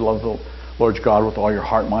had said, love the Lord God with all your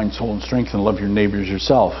heart, mind, soul, and strength, and love your neighbor as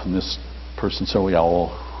yourself. And this person said, well,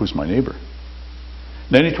 who's my neighbor?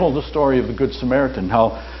 Then he told the story of the Good Samaritan,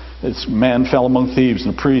 how this man fell among thieves,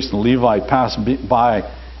 and the priest and the Levite passed by.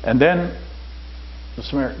 And then the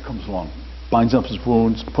Samaritan comes along, binds up his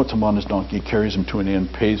wounds, puts him on his donkey, carries him to an inn,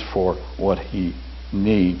 pays for what he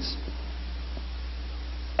needs.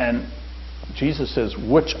 And Jesus says,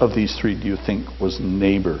 which of these three do you think was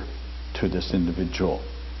neighbor to this individual?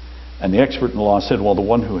 And the expert in the law said, well, the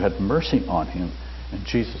one who had mercy on him. And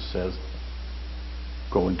Jesus says,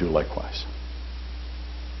 go and do likewise.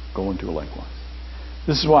 Go and do likewise.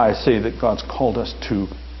 This is why I say that God's called us to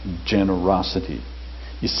generosity.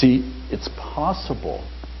 You see, it's possible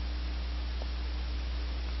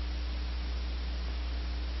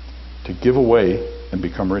to give away and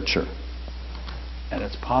become richer. And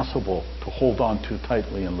it's possible to hold on too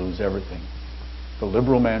tightly and lose everything. The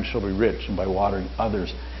liberal man shall be rich, and by watering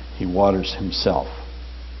others, he waters himself.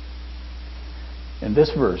 In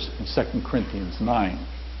this verse, in 2 Corinthians 9,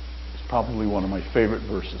 is probably one of my favorite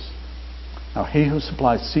verses. Now he who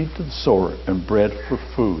supplies seed to the sower and bread for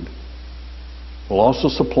food will also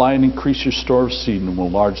supply and increase your store of seed and will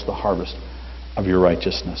enlarge the harvest of your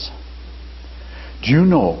righteousness. Do you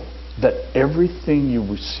know that everything you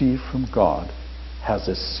receive from God has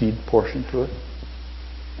a seed portion to it?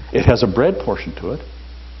 It has a bread portion to it.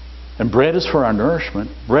 And bread is for our nourishment.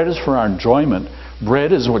 Bread is for our enjoyment.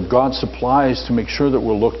 Bread is what God supplies to make sure that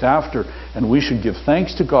we're looked after. And we should give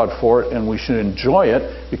thanks to God for it, and we should enjoy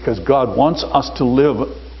it because God wants us to live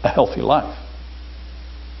a healthy life.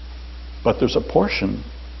 But there's a portion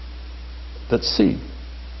that's seed.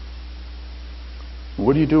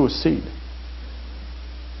 What do you do with seed?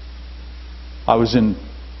 I was in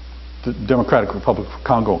the Democratic Republic of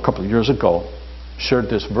Congo a couple of years ago, shared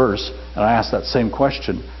this verse, and I asked that same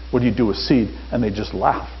question, what do you do with seed? And they just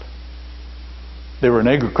laughed. They were an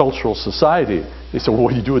agricultural society. They said, well,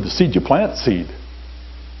 what do you do with the seed? You plant seed.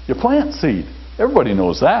 You plant seed. Everybody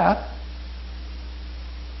knows that.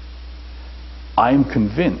 I am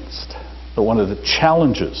convinced that one of the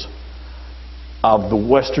challenges of the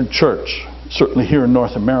Western church, certainly here in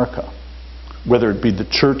North America, whether it be the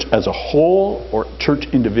church as a whole or church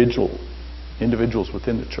individuals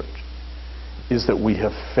within the church, is that we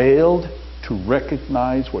have failed to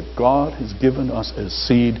recognize what God has given us as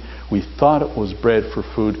seed. We thought it was bread for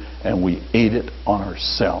food, and we ate it on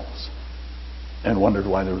ourselves and wondered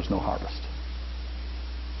why there was no harvest.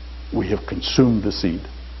 We have consumed the seed.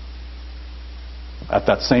 At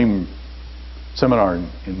that same seminar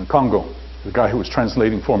in the Congo, the guy who was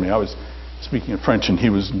translating for me, I was speaking in French and he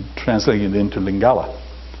was translating it into Lingala,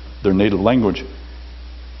 their native language.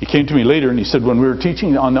 He came to me later and he said, when we were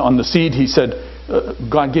teaching on the seed, he said,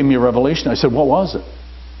 God gave me a revelation. I said, what was it?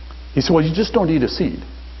 He said, well, you just don't eat a seed.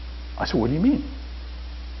 I said, what do you mean?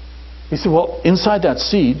 He said, well, inside that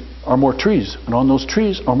seed are more trees, and on those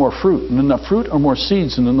trees are more fruit, and in that fruit are more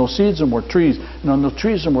seeds, and in those seeds are more trees, and on those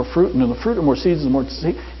trees are more fruit, and in the fruit are more seeds and more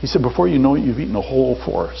seeds. He said, before you know it, you've eaten a whole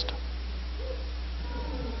forest.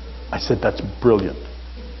 I said, that's brilliant.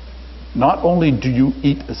 Not only do you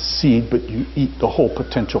eat a seed, but you eat the whole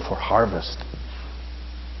potential for harvest.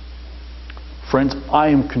 Friends, I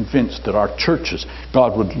am convinced that our churches,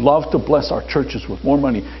 God would love to bless our churches with more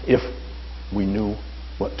money if we knew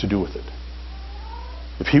what to do with it.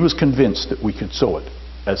 If He was convinced that we could sow it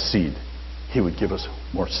as seed, He would give us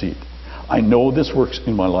more seed. I know this works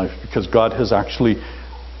in my life because God has actually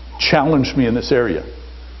challenged me in this area.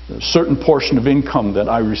 A certain portion of income that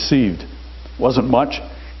I received wasn't much.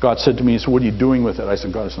 God said to me, He said, what are you doing with it? I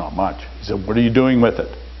said, God, it's not much. He said, what are you doing with it?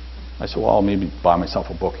 I said, well, I'll maybe buy myself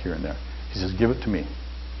a book here and there. He says, give it to me.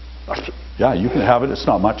 I said, yeah, you can have it. It's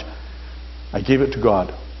not much. I gave it to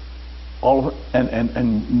God. All of it.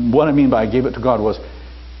 And what I mean by I gave it to God was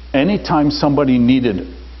anytime somebody needed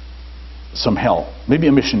some help, maybe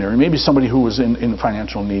a missionary, maybe somebody who was in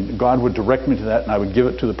financial need, God would direct me to that and I would give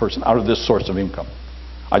it to the person out of this source of income.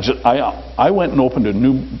 I went and opened a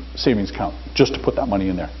new savings account just to put that money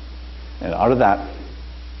in there. And out of that,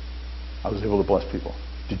 I was able to bless people.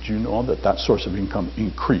 Did you know that that source of income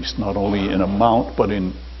increased not only in amount, but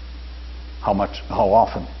in how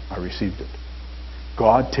often I received it?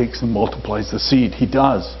 God takes and multiplies the seed. He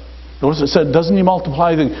does. Notice it said, doesn't He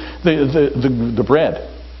multiply the bread?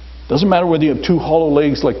 Doesn't matter whether you have two hollow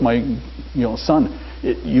legs like my son.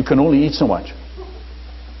 You can only eat so much.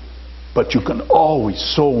 But you can always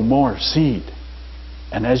sow more seed.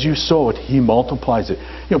 And as you sow it, He multiplies it.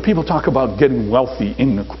 People talk about getting wealthy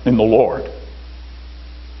in the Lord.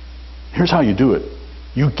 Here's how you do it.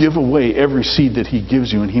 You give away every seed that He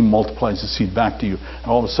gives you and He multiplies the seed back to you. And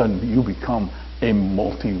all of a sudden you become a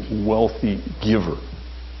multi-wealthy giver.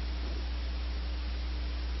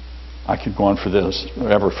 I could go on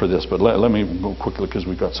forever for this, but let me go quickly because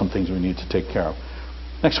we've got some things we need to take care of.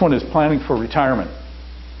 Next one is planning for retirement.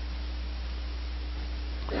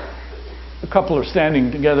 A couple are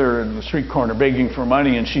standing together in the street corner begging for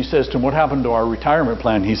money, and she says to him, what happened to our retirement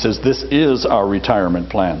plan? He says, this is our retirement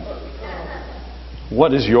plan.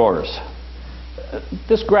 What is yours?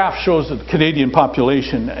 This graph shows the Canadian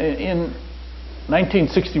population. In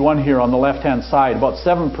 1961 here on the left-hand side, about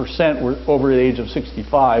 7% were over the age of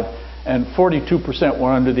 65 and 42%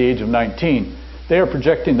 were under the age of 19. They are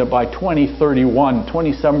projecting that by 2031,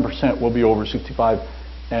 27% will be over 65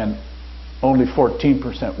 and only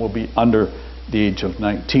 14% will be under the age of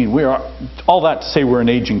 19. We are, all that to say we're an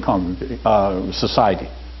aging society.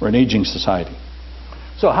 We're an aging society.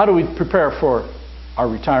 So how do we prepare for our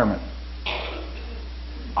retirement?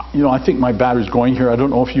 I think my battery's going here. I don't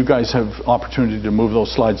know if you guys have opportunity to move those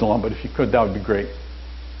slides along, but if you could, that would be great.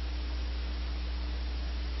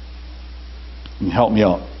 And help me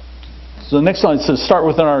out. So the next slide says, start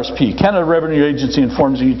with an RSP. Canada Revenue Agency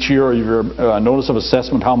informs you each year of your notice of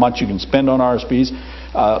assessment how much you can spend on RSPs.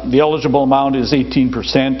 The eligible amount is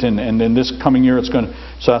 18%, and in this coming year it's going to,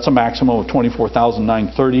 so that's a maximum of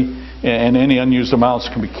 $24,930, and any unused amounts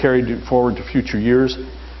can be carried forward to future years.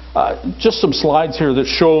 Just some slides here that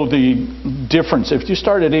show the difference. If you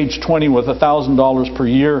start at age 20 with $1,000 per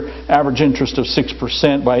year, average interest of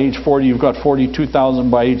 6%. By age 40, you've got $42,000.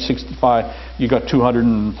 By age 65, you've got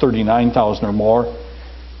 $239,000 or more.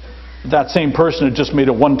 That same person had just made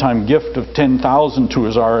a one-time gift of $10,000 to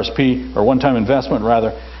his RSP, or one-time investment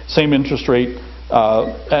rather. Same interest rate.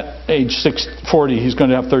 At age 40, he's going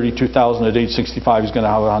to have $32,000. At age 65, he's going to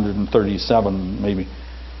have $137,000 maybe.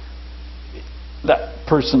 That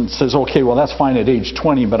person says, okay, well that's fine at age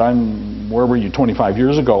 20, but where were you 25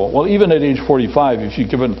 years ago? Well, even at age 45, if you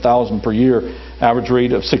give it $1,000 per year, average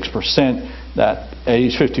rate of 6%, that at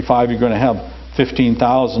age 55 you're going to have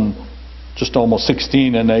 $15,000, just almost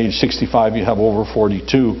 16, and at age 65 you have over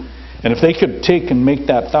 42. And if they could take and make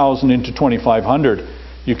that $1,000 into $2,500,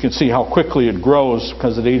 you can see how quickly it grows,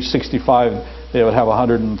 because at age 65 they would have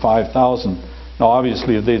 $105,000. Now,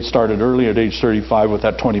 obviously, if they'd started early at age 35 with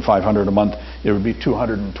that $2,500 a month, it would be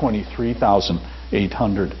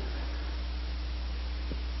 $223,800.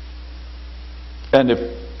 And if,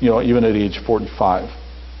 even at age 45,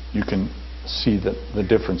 you can see the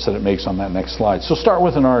difference that it makes on that next slide. So start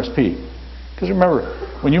with an RSP. Because remember,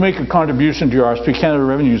 when you make a contribution to your RSP, Canada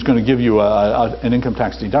Revenue is going to give you an income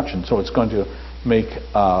tax deduction. So it's going to make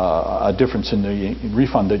a difference in the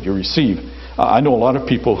refund that you receive. I know a lot of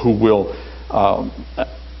people who will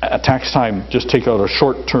at tax time just take out a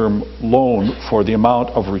short-term loan for the amount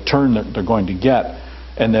of return that they're going to get,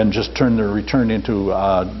 and then just turn their return into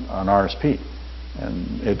an RSP,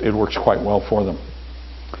 and it works quite well for them.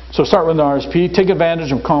 So start with an RSP. Take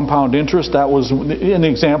advantage of compound interest. That was in the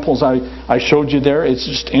examples I showed you there. It's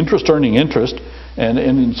just interest earning interest, and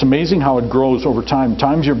it's amazing how it grows over time.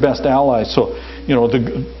 Time's your best ally. So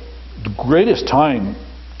the greatest time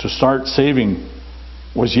to start saving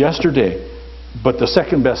was yesterday, but the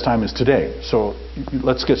second best time is today. So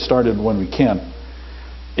let's get started when we can.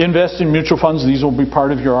 Invest in mutual funds. These will be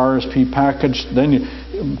part of your RSP package. Then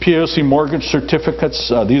POC mortgage certificates.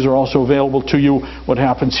 These are also available to you. What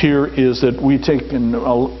happens here is that we take and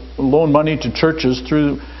loan money to churches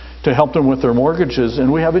to help them with their mortgages.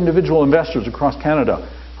 And we have individual investors across Canada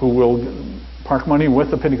who will park money with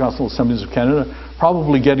the Pentecostal Assemblies of Canada,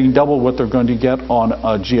 probably getting double what they're going to get on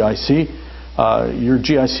a GIC. Your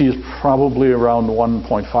GIC is probably around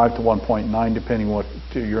 1.5 to 1.9, depending what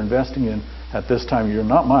you're investing in. At this time, you're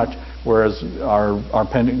not much, whereas our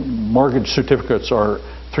mortgage certificates are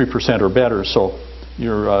 3% or better, so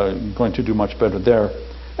you're going to do much better there.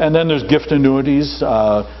 And then there's gift annuities.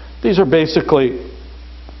 These are basically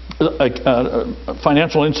a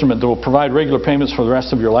financial instrument that will provide regular payments for the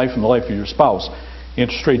rest of your life and the life of your spouse.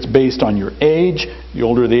 Interest rates based on your age. The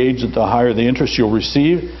older the age, the higher the interest you'll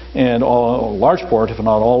receive, and a large part, if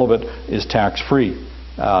not all of it, is tax-free.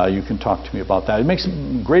 You can talk to me about that. It makes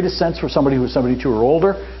the greatest sense for somebody who's 72 or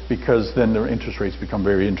older, because then their interest rates become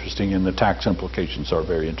very interesting and the tax implications are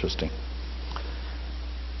very interesting.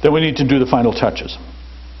 Then we need to do the final touches.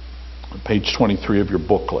 Page 23 of your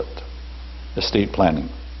booklet, estate planning.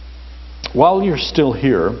 While you're still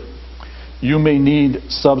here, you may need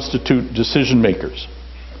substitute decision makers.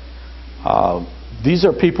 These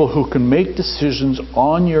are people who can make decisions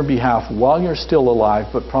on your behalf while you're still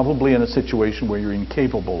alive, but probably in a situation where you're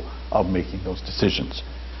incapable of making those decisions.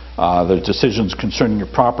 There's decisions concerning your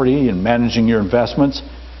property and managing your investments.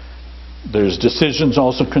 There's decisions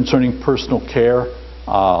also concerning personal care,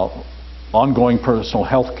 ongoing personal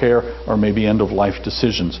health care, or maybe end-of-life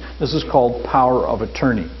decisions. This is called power of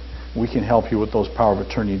attorney. We can help you with those power of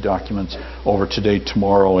attorney documents over today,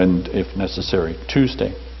 tomorrow, and if necessary,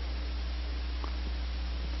 Tuesday.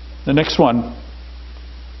 The next one,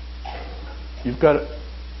 you've got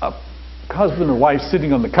a husband or wife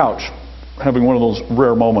sitting on the couch having one of those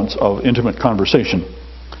rare moments of intimate conversation.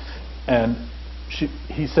 And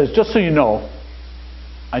he says, just so you know,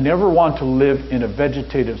 I never want to live in a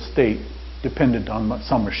vegetative state dependent on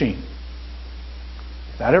some machine.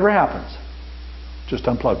 If that ever happens, just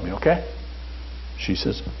unplug me, okay? She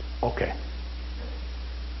says, okay.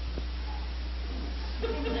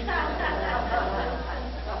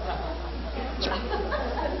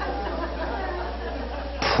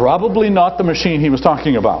 Probably not the machine he was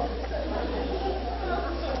talking about.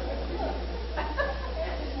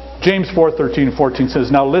 James 4:13 and 14 says,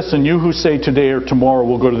 now listen, you who say today or tomorrow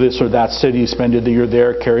we'll go to this or that city, spend a year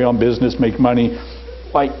there, carry on business, make money.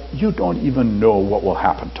 Why, you don't even know what will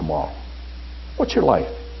happen tomorrow. What's your life?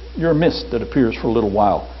 You're a mist that appears for a little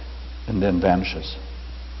while and then vanishes.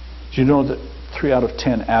 Do you know that 3 out of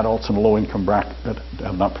 10 adults in a low-income bracket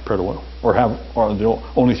have not prepared a will, or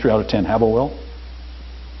only 3 out of 10 have a will?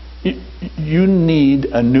 You need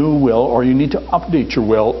a new will, or you need to update your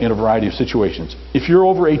will in a variety of situations. If you're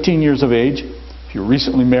over 18 years of age, if you're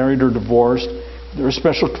recently married or divorced, if there are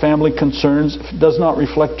special family concerns, if it does not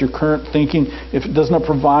reflect your current thinking, if it does not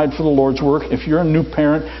provide for the Lord's work, if you're a new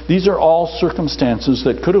parent, these are all circumstances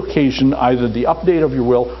that could occasion either the update of your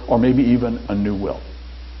will or maybe even a new will.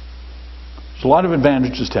 There's a lot of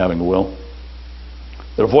advantages to having a will.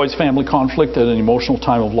 It avoids family conflict at an emotional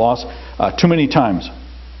time of loss. Too many times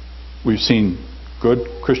we've seen good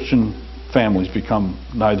Christian families become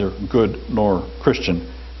neither good nor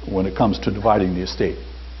Christian when it comes to dividing the estate.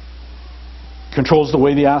 Controls the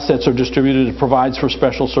way the assets are distributed. It provides for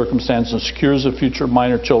special circumstances, secures the future of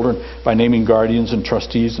minor children by naming guardians and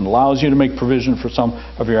trustees, and allows you to make provision for some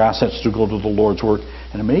of your assets to go to the Lord's work.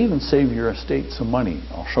 And it may even save your estate some money.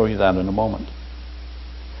 I'll show you that in a moment.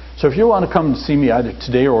 So if you want to come and see me either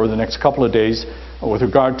today or the next couple of days with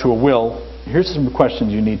regard to a will, here's some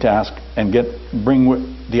questions you need to ask and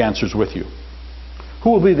bring the answers with you.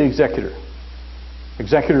 Who will be the executor?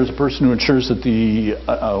 Executor is a person who ensures that the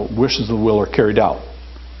wishes of the will are carried out.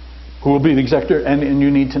 Who will be the executor? And you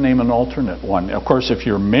need to name an alternate one. Of course, if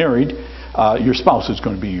you're married, your spouse is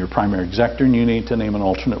going to be your primary executor, and you need to name an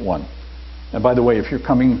alternate one. And by the way, if you're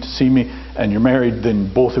coming to see me and you're married,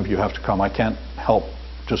 then both of you have to come. I can't help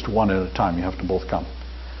just one at a time. You have to both come.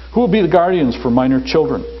 Who will be the guardians for minor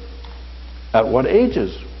children? At what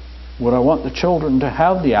ages would I want the children to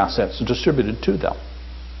have the assets distributed to them?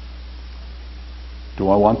 Do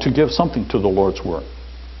I want to give something to the Lord's work?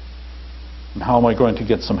 And how am I going to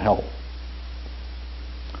get some help?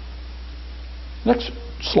 Next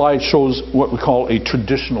slide shows what we call a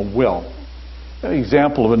traditional will. An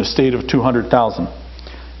example of an estate of $200,000.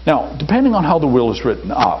 Now, depending on how the will is written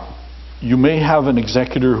up, you may have an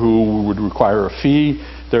executor who would require a fee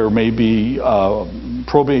there may be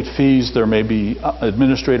probate fees, there may be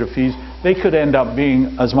administrative fees. They could end up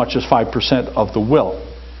being as much as 5% of the will.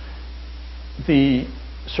 The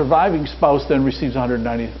surviving spouse then receives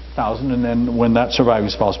 $190,000, and then when that surviving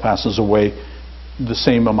spouse passes away, the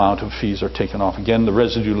same amount of fees are taken off. Again, the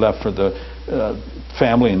residue left for the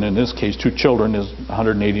family, and in this case 2 children, is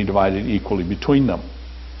 $180 divided equally between them.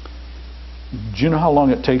 Do you know how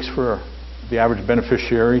long it takes for the average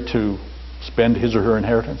beneficiary to spend his or her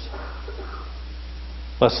inheritance?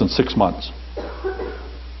 Less than 6 months.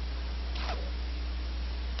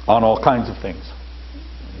 On all kinds of things.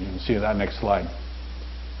 You can see that next slide.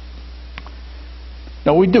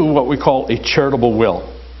 Now we do what we call a charitable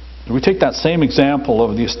will. We take that same example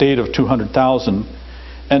of the estate of $200,000,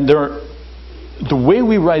 and the way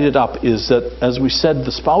we write it up is that, as we said,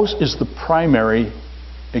 the spouse is the primary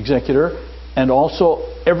executor, and also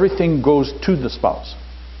everything goes to the spouse.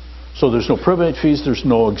 So there's no probate fees, there's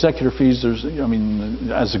no executor fees.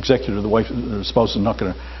 As executor, the spouse is not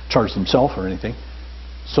going to charge themselves or anything.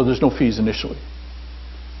 So there's no fees initially.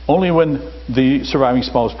 Only when the surviving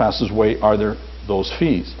spouse passes away are there those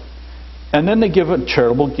fees. And then they give a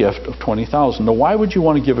charitable gift of $20,000. Now, why would you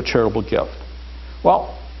want to give a charitable gift?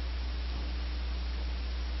 Well,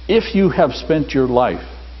 if you have spent your life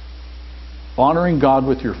honoring God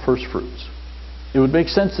with your first fruits, it would make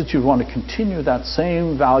sense that you'd want to continue that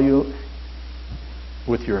same value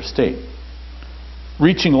with your estate.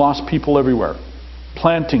 Reaching lost people everywhere,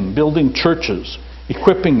 planting, building churches,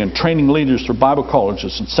 equipping and training leaders for Bible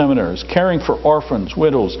colleges and seminaries, caring for orphans,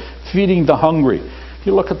 widows, feeding the hungry. If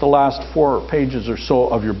you look at the last 4 pages or so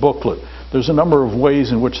of your booklet, there's a number of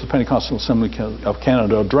ways in which the Pentecostal Assembly of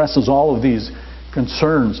Canada addresses all of these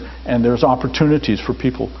concerns, and there's opportunities for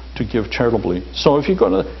people to give charitably. So if you go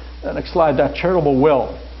to the next slide, that charitable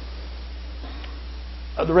will,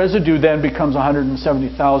 the residue then becomes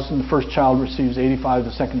 $170,000. The first child receives $85,000.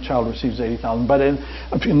 The second child receives $80,000. But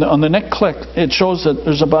on the next click, it shows that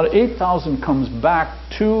there's about $8,000 comes back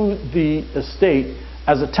to the estate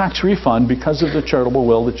as a tax refund because of the charitable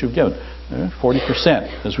will that you've given.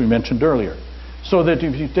 40%, as we mentioned earlier. So that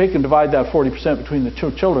if you take and divide that 40% between the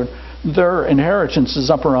 2 children, their inheritance is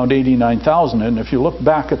up around $89,000. And if you look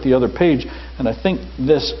back at the other page, and I think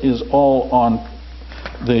this is all on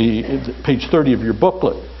the page 30 of your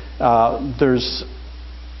booklet, there's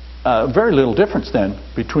very little difference then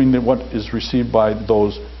between what is received by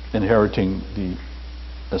those inheriting the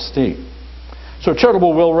estate. So a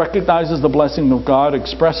charitable will recognizes the blessing of God,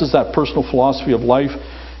 expresses that personal philosophy of life,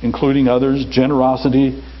 including others,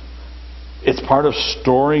 generosity. It's part of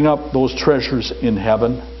storing up those treasures in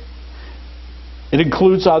heaven. It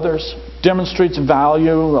includes others, demonstrates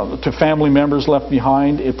value to family members left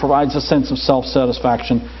behind. It provides a sense of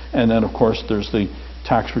self-satisfaction. And then, of course, there's the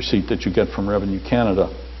tax receipt that you get from Revenue Canada.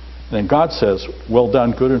 And then God says, "Well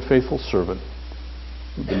done, good and faithful servant.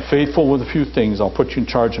 You've been faithful with a few things. I'll put you in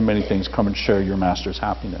charge of many things. Come and share your master's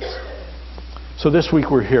happiness." So this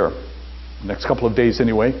week we're here, the next couple of days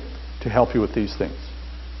anyway, to help you with these things.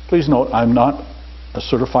 Please note, I'm not a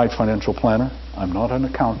certified financial planner. I'm not an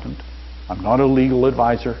accountant. I'm not a legal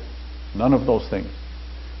advisor. None of those things.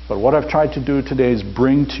 But what I've tried to do today is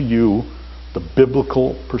bring to you the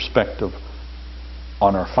biblical perspective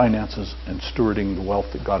on our finances and stewarding the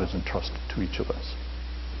wealth that God has entrusted to each of us.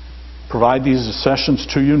 Provide these sessions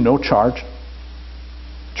to you, no charge.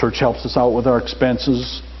 Church helps us out with our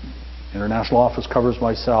expenses. International office covers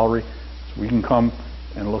my salary. So we can come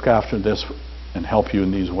and look after this and help you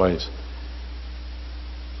in these ways.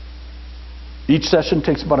 Each session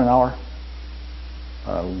takes about an hour.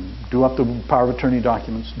 Do up the power of attorney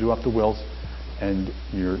documents, do up the wills, and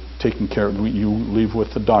you're taking care of, you leave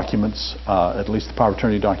with the documents, at least the power of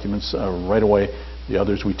attorney documents right away. The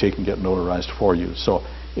others we take and get notarized for you. So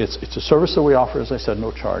it's a service that we offer, as I said,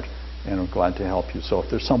 no charge, and I'm glad to help you. So if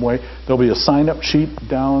there's some way, there'll be a sign-up sheet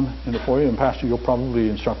down in the foyer, and Pastor, you'll probably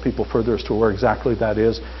instruct people further as to where exactly that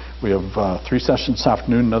is. We have 3 sessions this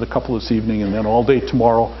afternoon, another couple this evening, and then all day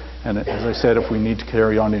tomorrow. And as I said, if we need to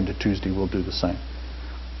carry on into Tuesday, we'll do the same.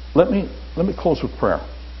 Let me close with prayer.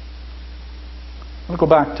 I'm going to go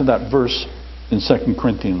back to that verse in 2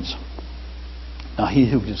 Corinthians. Now he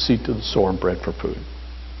who gives seed to the sower and bread for food.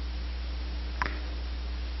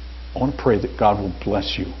 I want to pray that God will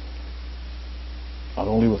bless you, not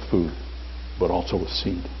only with food, but also with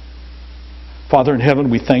seed. Father in heaven,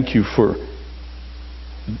 we thank you for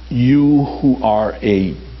you who are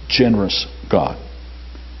a generous God.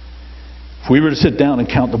 If we were to sit down and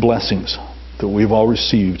count the blessings that we've all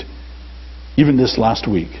received, even this last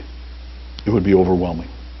week, it would be overwhelming.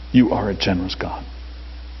 You are a generous God.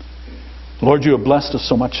 Lord, you have blessed us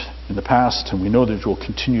so much in the past, and we know that you will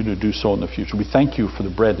continue to do so in the future. We thank you for the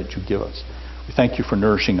bread that you give us. We thank you for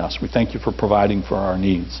nourishing us. We thank you for providing for our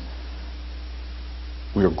needs.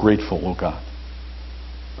 We are grateful, O God.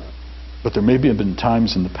 But there may have been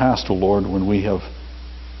times in the past, O Lord, when we have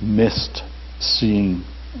missed seeing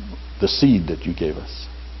the seed that you gave us.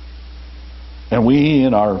 And we,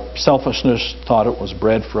 in our selfishness, thought it was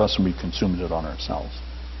bread for us, and we consumed it on ourselves.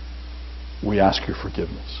 We ask your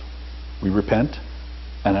forgiveness. We repent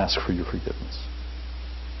and ask for your forgiveness.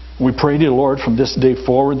 We pray to you, Lord, from this day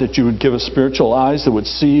forward that you would give us spiritual eyes that would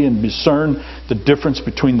see and discern the difference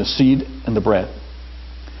between the seed and the bread.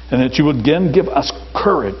 And that you would again give us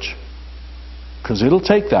courage, because it'll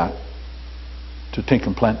take that to take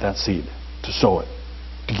and plant that seed, to sow it,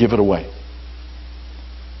 to give it away.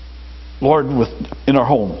 Lord, in our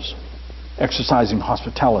homes, exercising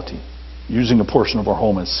hospitality, using a portion of our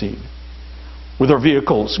home as seed. With our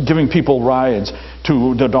vehicles, giving people rides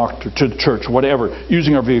to the doctor, to the church, whatever,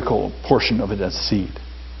 using our vehicle, a portion of it as seed.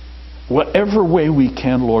 Whatever way we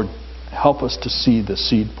can, Lord, help us to see the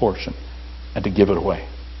seed portion and to give it away.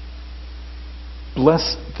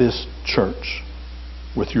 Bless this church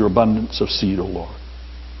with your abundance of seed, O Lord.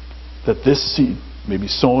 That this seed may be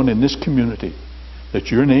sown in this community, that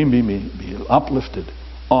your name be uplifted,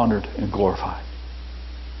 honored, and glorified.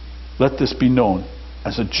 Let this be known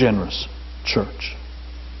as a generous church.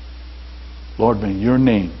 Lord, may your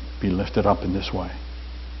name be lifted up in this way.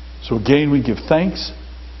 So again, we give thanks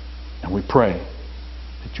and we pray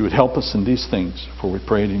that you would help us in these things, for we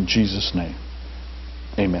pray it in Jesus' name.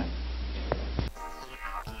 Amen.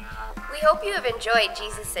 We hope you have enjoyed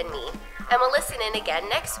Jesus and Me, and will listen in again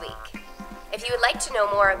next week. If you would like to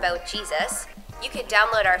know more about Jesus, you can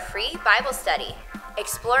download our free Bible study,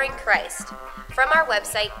 Exploring Christ, from our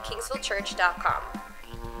website, kingsvillechurch.com.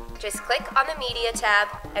 Just click on the Media tab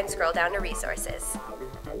and scroll down to Resources.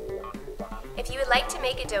 If you would like to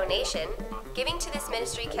make a donation, giving to this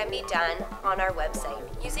ministry can be done on our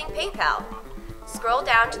website using PayPal. Scroll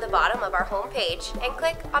down to the bottom of our homepage and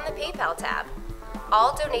click on the PayPal tab.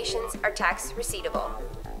 All donations are tax receivable.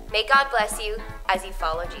 May God bless you as you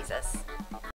follow Jesus.